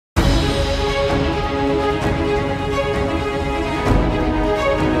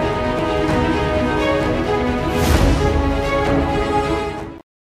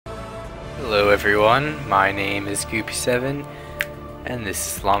everyone, my name is Goopy7 and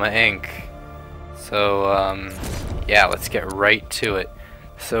this is Llama Inc. So yeah, let's get right to it.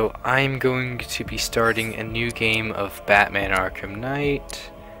 So I'm going to be starting a new game of Batman Arkham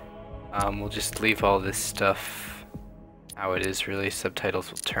Knight. We'll just leave all this stuff how it is really. Subtitles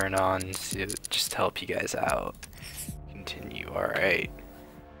will turn on to just help you guys out. Continue, alright.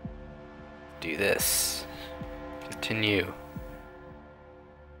 Do this. Continue.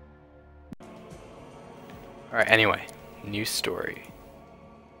 Alright, anyway, new story.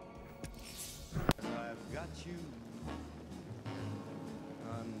 I've got you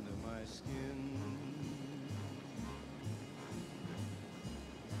under my skin.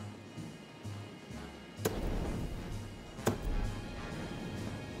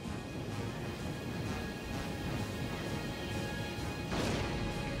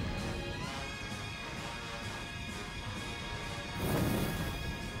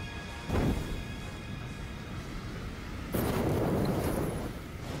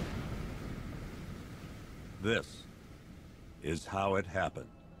 This is how it happened.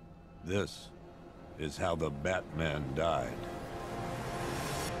 This is how the Batman died.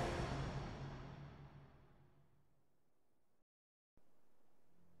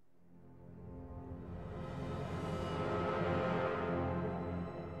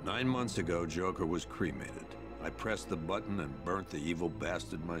 Nine months ago, Joker was cremated. I pressed the button and burnt the evil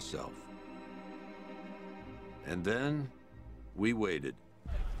bastard myself. And then, we waited.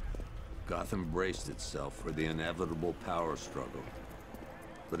 Gotham braced itself for the inevitable power struggle.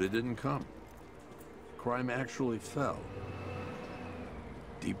 But it didn't come. Crime actually fell.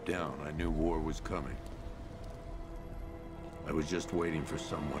 Deep down, I knew war was coming. I was just waiting for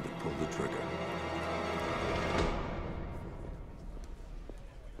someone to pull the trigger.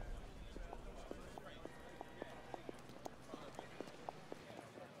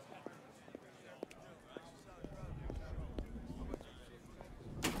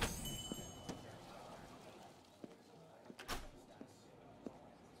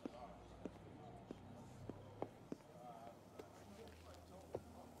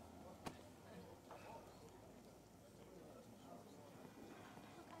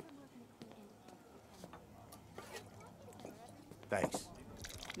 Thanks.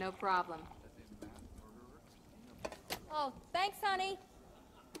 No problem. Oh, thanks, honey.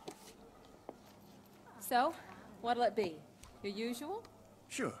 So, what'll it be? Your usual?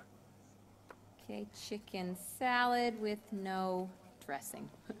 Sure. Okay, chicken salad with no dressing.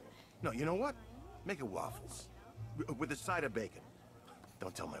 No, you know what? Make it waffles. With a side of bacon.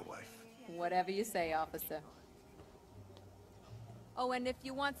 Don't tell my wife. Whatever you say, officer. Oh, and if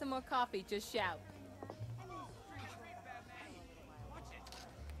you want some more coffee, just shout.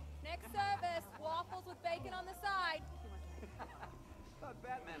 Next service, waffles with bacon on the side. Thought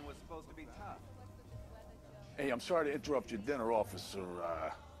Batman was supposed to be tough. Hey, I'm sorry to interrupt your dinner, Officer,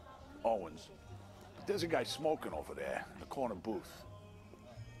 Owens. But there's a guy smoking over there in the corner booth.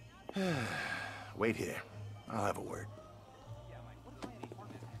 Wait here. I'll have a word.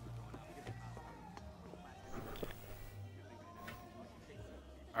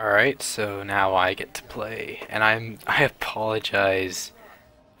 Alright, so now I get to play, and I apologize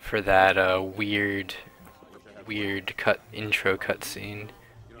for that weird intro cutscene.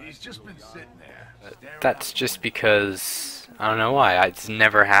 He's just been sitting there. That's just because I don't know why. It's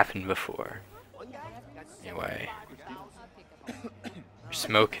never happened before. Anyway, you're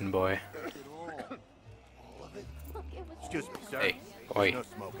smoking, boy. Excuse me, sir. Hey, boy, No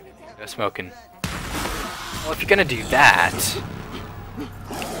smoking in here. no smoking. Well, if you're gonna do that, you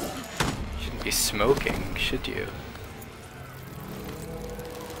shouldn't be smoking, should you?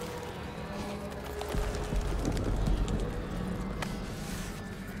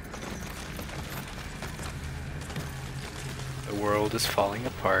 The world is falling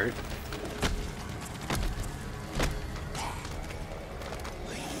apart.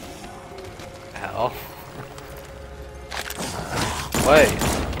 Hell. Wait.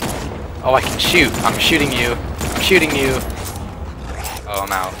 Oh, I can shoot. I'm shooting you. I'm shooting you. Oh,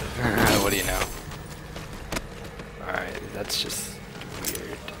 I'm out. What do you know? Alright, that's just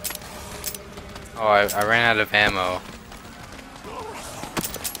weird. Oh, I ran out of ammo.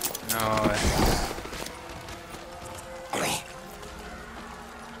 No.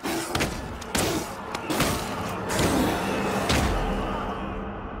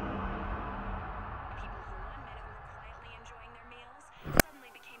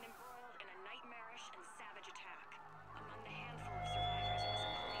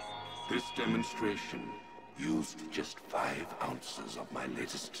 This demonstration used just 5 ounces of my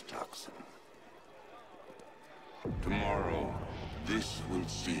latest toxin. Tomorrow, this will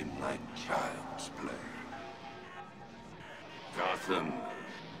seem like child's play. Gotham,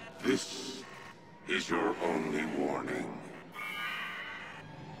 this is your only warning.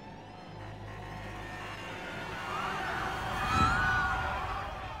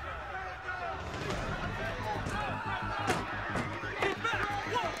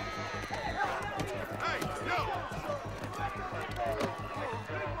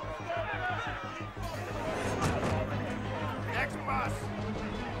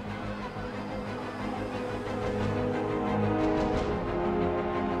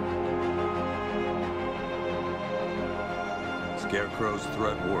 Scarecrow's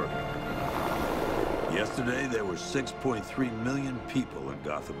threat worked. Yesterday, there were 6.3 million people in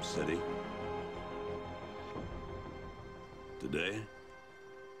Gotham City. Today,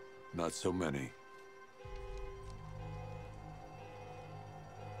 not so many.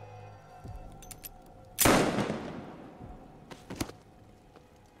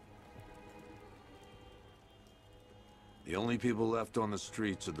 The only people left on the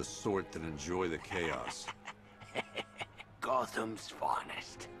streets are the sort that enjoy the chaos. Gotham's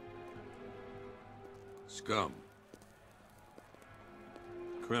finest. Scum.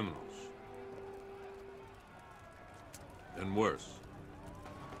 Criminals. And worse.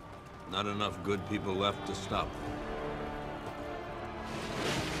 Not enough good people left to stop them.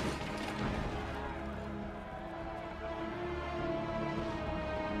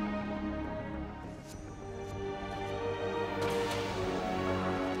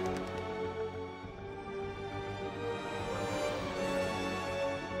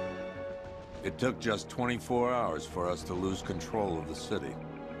 It took just 24 hours for us to lose control of the city.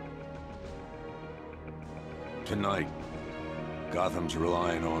 Tonight, Gotham's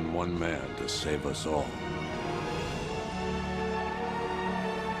relying on one man to save us all.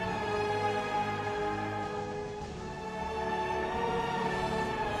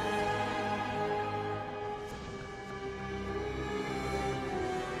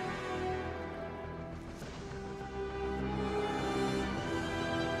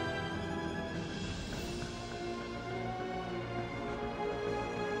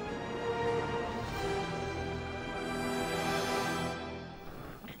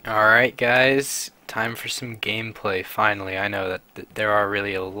 Alright guys, time for some gameplay finally. I know that there are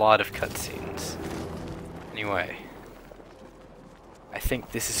really a lot of cutscenes. Anyway, I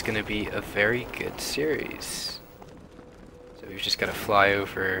think this is going to be a very good series. So we've just got to fly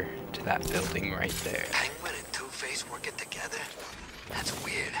over to that building right there. Penguin and Two-Face working together? That's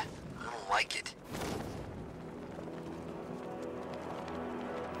weird. I don't like it.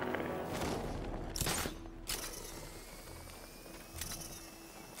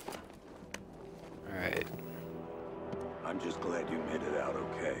 Alright. I'm just glad you made it out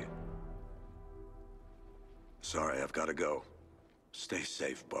okay. Sorry, I've got to go. Stay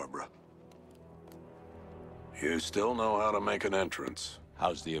safe, Barbara. You still know how to make an entrance.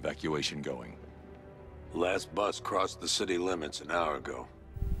 How's the evacuation going? Last bus crossed the city limits an hour ago.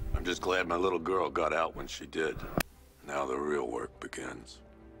 I'm just glad my little girl got out when she did. Now the real work begins.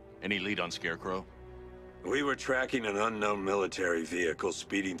 Any lead on Scarecrow? We were tracking an unknown military vehicle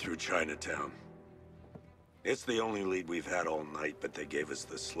speeding through Chinatown. It's the only lead we've had all night, but they gave us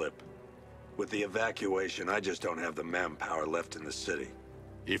the slip. With the evacuation, I just don't have the manpower left in the city.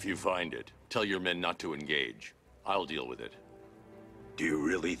 If you find it, tell your men not to engage. I'll deal with it. Do you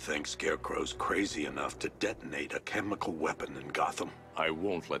really think Scarecrow's crazy enough to detonate a chemical weapon in Gotham? I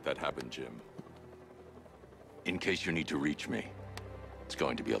won't let that happen, Jim. In case you need to reach me, it's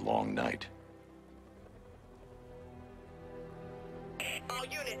going to be a long night. All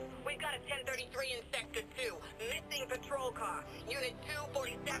units, we've got a 1033 in Sector 2. Missing patrol car. Unit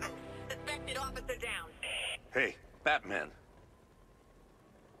 247. Suspected officer down. Hey, Batman.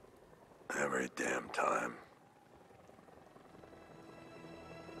 Every damn time.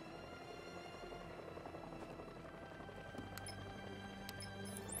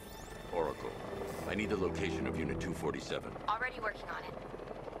 Oracle, I need the location of Unit 247. Already working on it.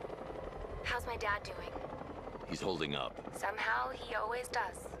 How's my dad doing? He's holding up. Somehow, he always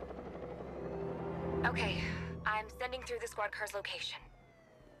does. Okay, I'm sending through the squad car's location.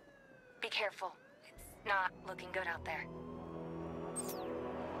 Be careful. It's not looking good out there.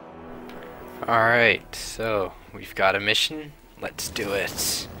 Alright, so we've got a mission. Let's do it.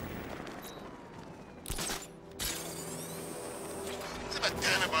 It's about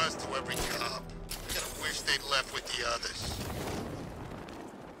 10 of us to every cop. I gotta wish they'd left with the others.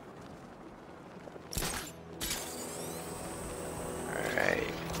 Alright.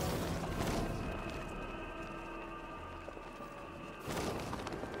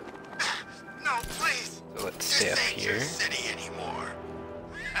 No, please. So let's stay up This ain't your here. city anymore.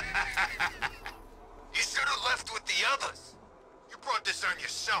 brought this on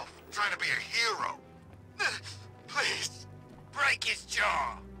yourself, trying to be a hero. Please, break his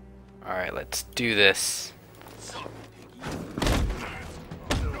jaw. Alright, let's do this.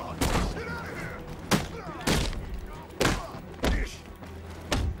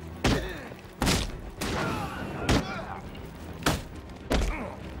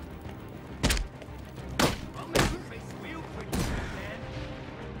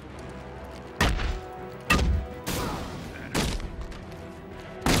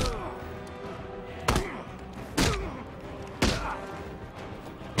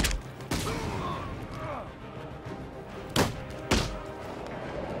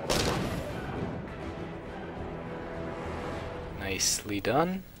 Nicely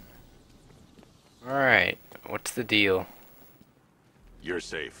done. Alright, what's the deal? You're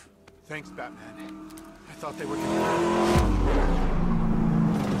safe. Thanks, Batman. I thought they were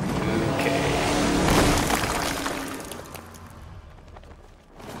Okay.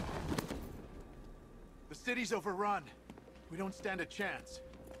 The city's overrun. We don't stand a chance.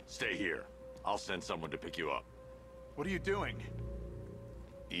 Stay here. I'll send someone to pick you up. What are you doing?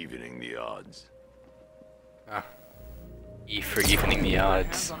 Evening the odds. Ah. E for evening the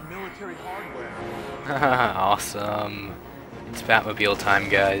odds. On military hardware. Awesome. It's Batmobile time,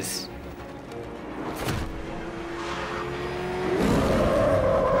 guys.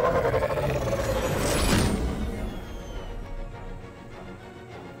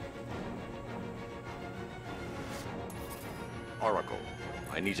 Oracle,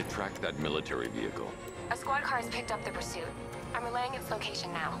 I need to track that military vehicle. A squad car has picked up the pursuit. I'm relaying its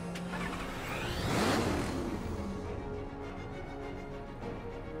location now.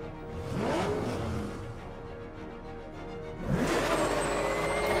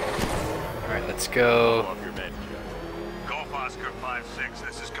 Alright, let's go. Golf Oscar 5-6,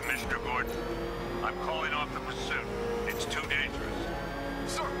 this is Commissioner Gordon. I'm calling off the pursuit. It's too dangerous.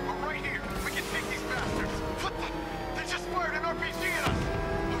 Sir, we're right here. We can take these bastards. What the? They just fired an RPG at us.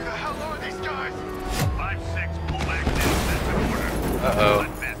 Who the hell are these guys? 5-6, pull back in. That's an order. Uh-oh.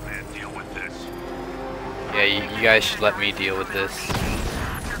 Let Batman deal with this. Yeah, you guys should let me deal with this.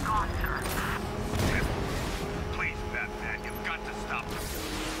 Please, Batman, you've got to stop them.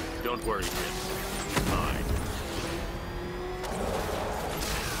 Don't worry, kid. He's mine. Come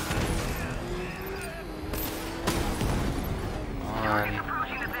on.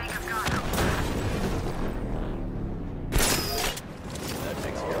 That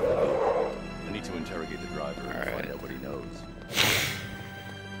takes care of it. I need to interrogate the driver and find out what he knows.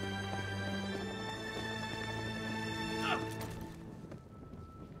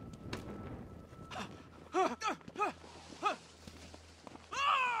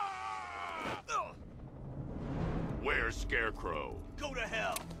 Where's Scarecrow? Go to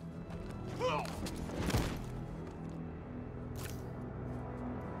hell.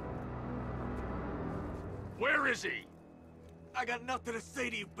 Where is he? I got nothing to say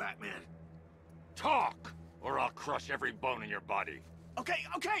to you, Batman. Talk, or I'll crush every bone in your body. Okay.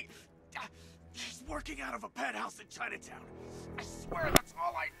 He's working out of a penthouse in Chinatown. I swear that's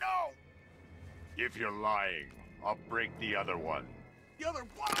all I know. If you're lying, I'll break the other one. The other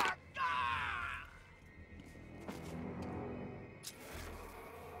one.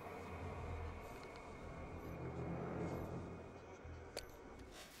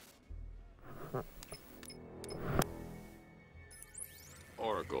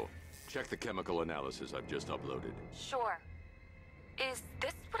 Oracle, check the chemical analysis I've just uploaded. Sure. Is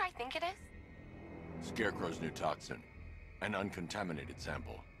this what I think it is? Scarecrow's new toxin. An uncontaminated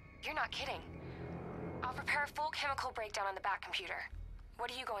sample. You're not kidding. I'll prepare a full chemical breakdown on the back computer.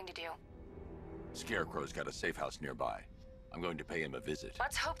 What are you going to do? Scarecrow's got a safe house nearby. I'm going to pay him a visit.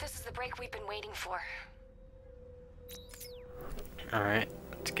 Let's hope this is the break we've been waiting for. Alright,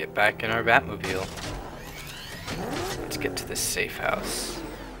 let's get back in our Batmobile. Let's get to this safe house.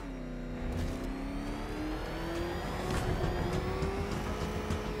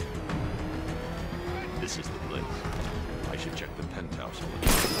 This is the place. I should check the penthouse.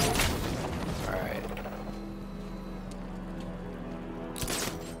 Alright.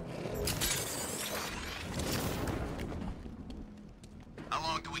 How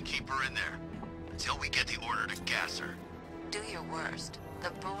long do we keep her in there? Until we get the order to gas her. Do your worst.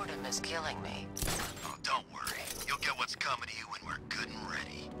 The boredom is killing me. Oh, don't worry. You'll get what's coming to you when we're good and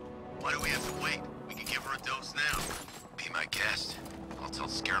ready. Why do we have to wait? We can give her a dose now. Be my guest. I'll tell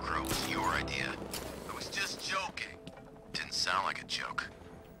Scarecrow it was your idea. I was just joking. Didn't sound like a joke.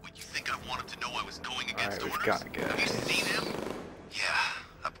 Would you think I wanted to know I was going against orders? Have you seen him?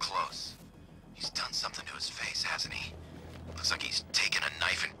 Yeah, up close. He's done something to his face, hasn't he? Looks like he's taken a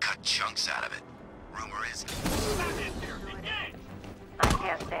knife and cut chunks out of it. Rumor is...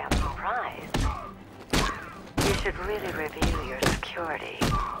 should really review your security.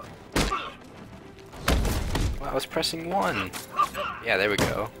 Well, I was pressing 1. Yeah, there we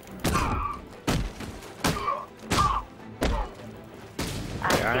go.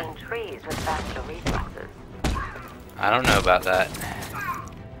 I've seen trees with faster reflexes. I don't know about that.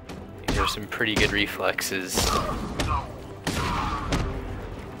 These are some pretty good reflexes.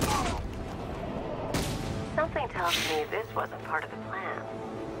 Something tells me this wasn't part of the plan.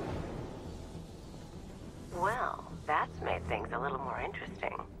 Well, that's made things a little more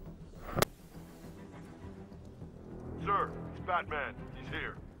interesting. Sir, it's Batman. He's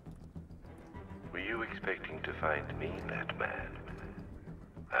here. Were you expecting to find me, Batman?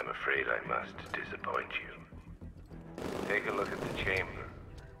 I'm afraid I must disappoint you. Take a look at the chamber.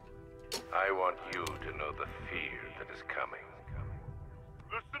 I want you to know the fear that is coming.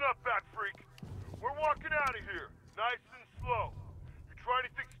 Listen up, Bat Freak. We're walking out of here, nice and slow. You try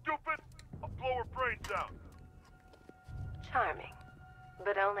anything stupid, I'll blow her brains out. Charming.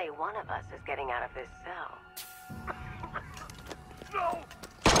 But only one of us is getting out of this cell. No!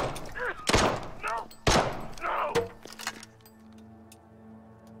 No! No!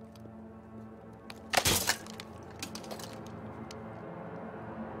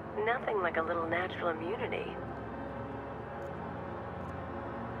 Nothing like a little natural immunity.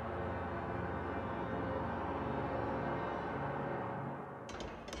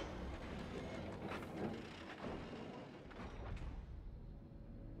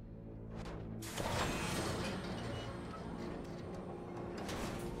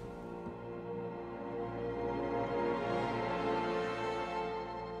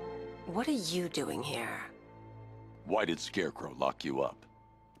 What are you doing here? Why did Scarecrow lock you up?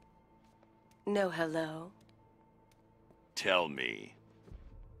 No hello? Tell me.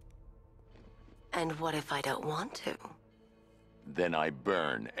 And what if I don't want to? Then I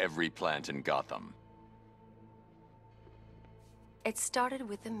burn every plant in Gotham. It started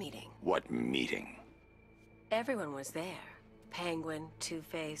with a meeting. What meeting? Everyone was there. Penguin,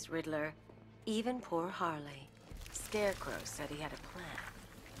 Two-Face, Riddler, even poor Harley. Scarecrow said he had a plan.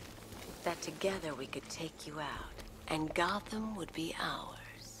 That together we could take you out, and Gotham would be ours.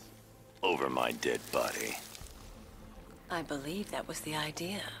 Over my dead body. I believe that was the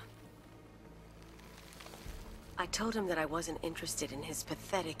idea. I told him that I wasn't interested in his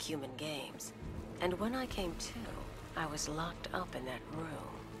pathetic human games. And when I came to, I was locked up in that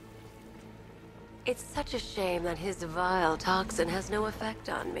room. It's such a shame that his vile toxin has no effect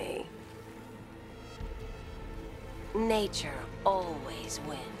on me. Nature always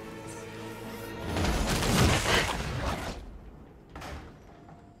wins.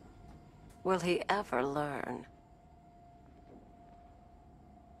 Will he ever learn?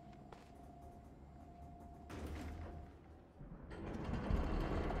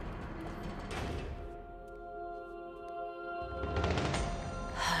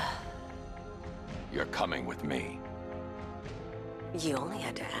 You're coming with me. You only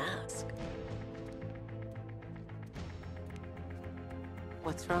had to ask.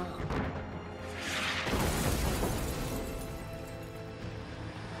 What's wrong?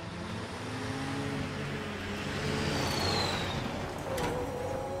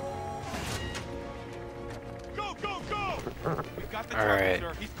 All right.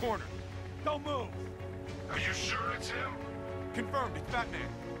 Sir, he's cornered. Don't move. Are you sure it's him? Confirmed, it's Batman.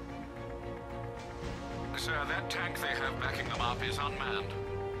 Sir, that tank they have backing them up is unmanned.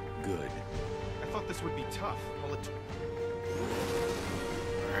 Good. I thought this would be tough. Well, it...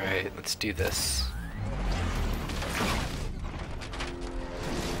 Alright, let's do this.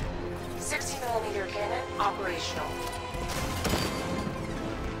 60mm cannon operational.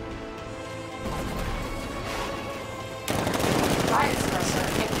 Fire suppressor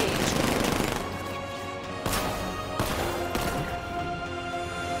engaged.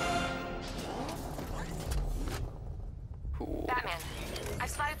 Cool. Batman, I've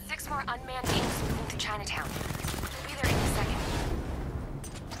spotted 6 more unmanned tanks moving through Chinatown. We'll be there in a second.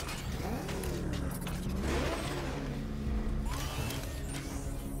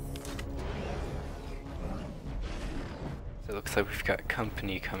 So it looks like we've got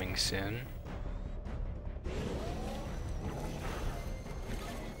company coming soon.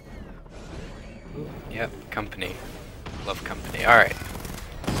 Ooh, yep, company. Love company. Alright.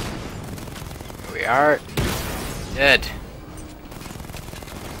 Here we are. Dead.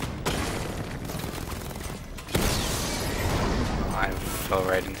 I fell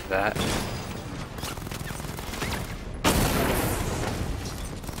right into that.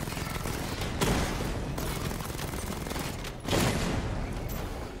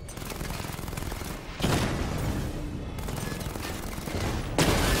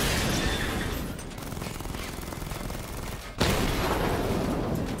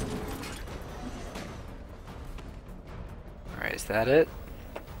 that it?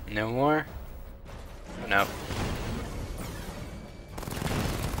 No more? No.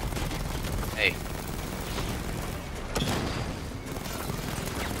 Hey.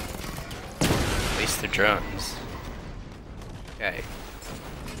 Waste the drones. Okay.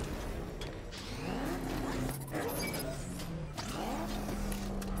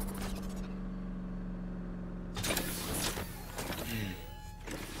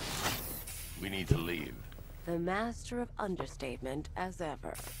 We need to leave. The master of understatement as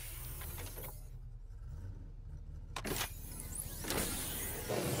ever.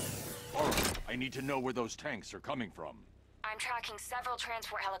 I need to know where those tanks are coming from. I'm tracking several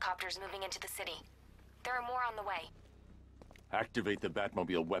transport helicopters moving into the city. There are more on the way. Activate the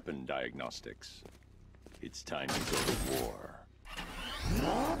Batmobile weapon diagnostics. It's time to go to war.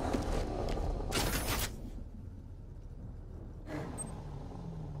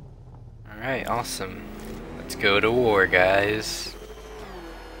 Alright, awesome. Let's go to war, guys.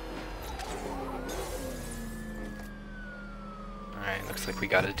 Alright, looks like we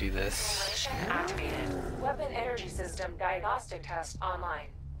gotta do this. Simulation activated. Weapon energy system diagnostic test online.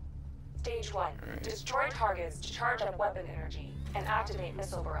 Stage 1. Right. Destroy targets to charge up weapon energy and activate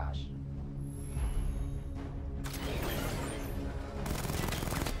missile barrage.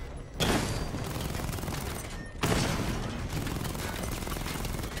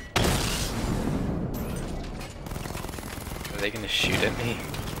 Are they gonna shoot at me?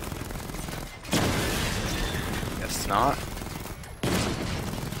 Guess not.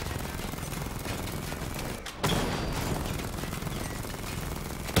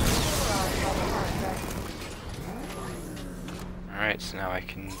 Alright, so now I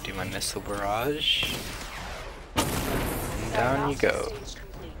can do my missile barrage. And down you go.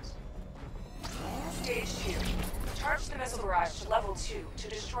 Stage 2. Charge the missile barrage to level 2 to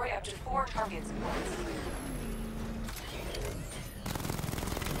destroy up to 4 targets at once.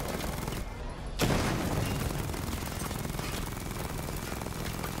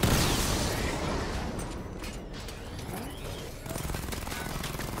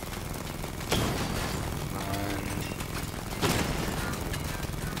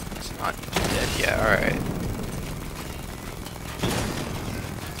 Not dead yet, alright.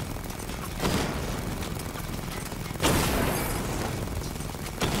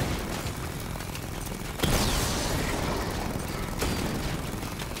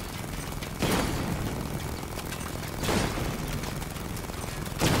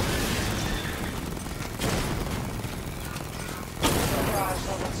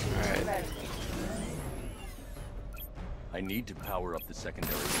 I need to power up the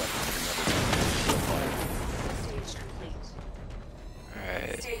secondary weapon. Stage complete.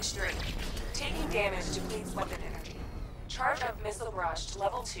 Alright. Stage 3. Taking damage depletes weapon energy. Charge up missile barrage to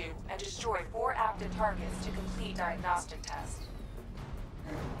level 2 and destroy 4 active targets to complete diagnostic test.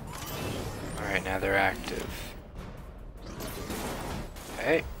 Alright, now they're active.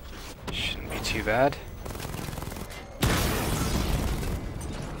 Okay. Shouldn't be too bad.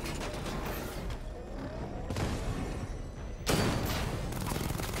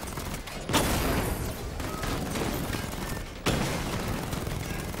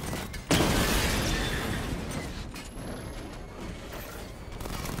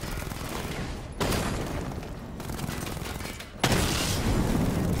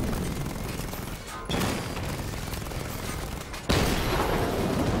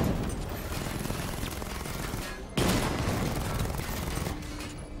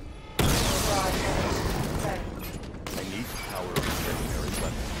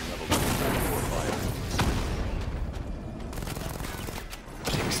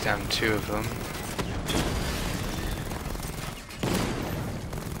 Down 2 of them.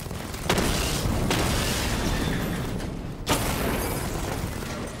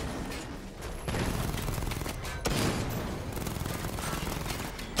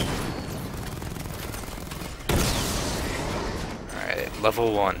 Alright,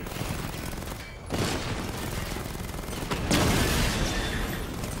 level 1.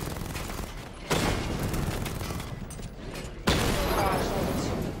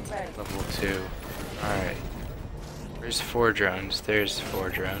 Level 2. Alright. There's 4 drones. There's 4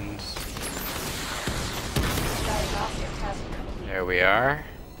 drones. There we are.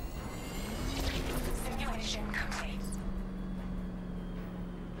 Simulation complete.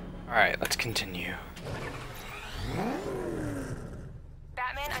 Alright, let's continue.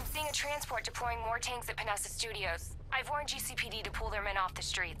 Batman, I'm seeing a transport deploying more tanks at Panessa Studios. I've warned GCPD to pull their men off the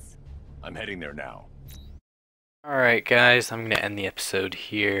streets. I'm heading there now. Alright guys, I'm going to end the episode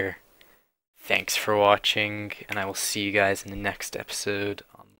here. Thanks for watching, and I will see you guys in the next episode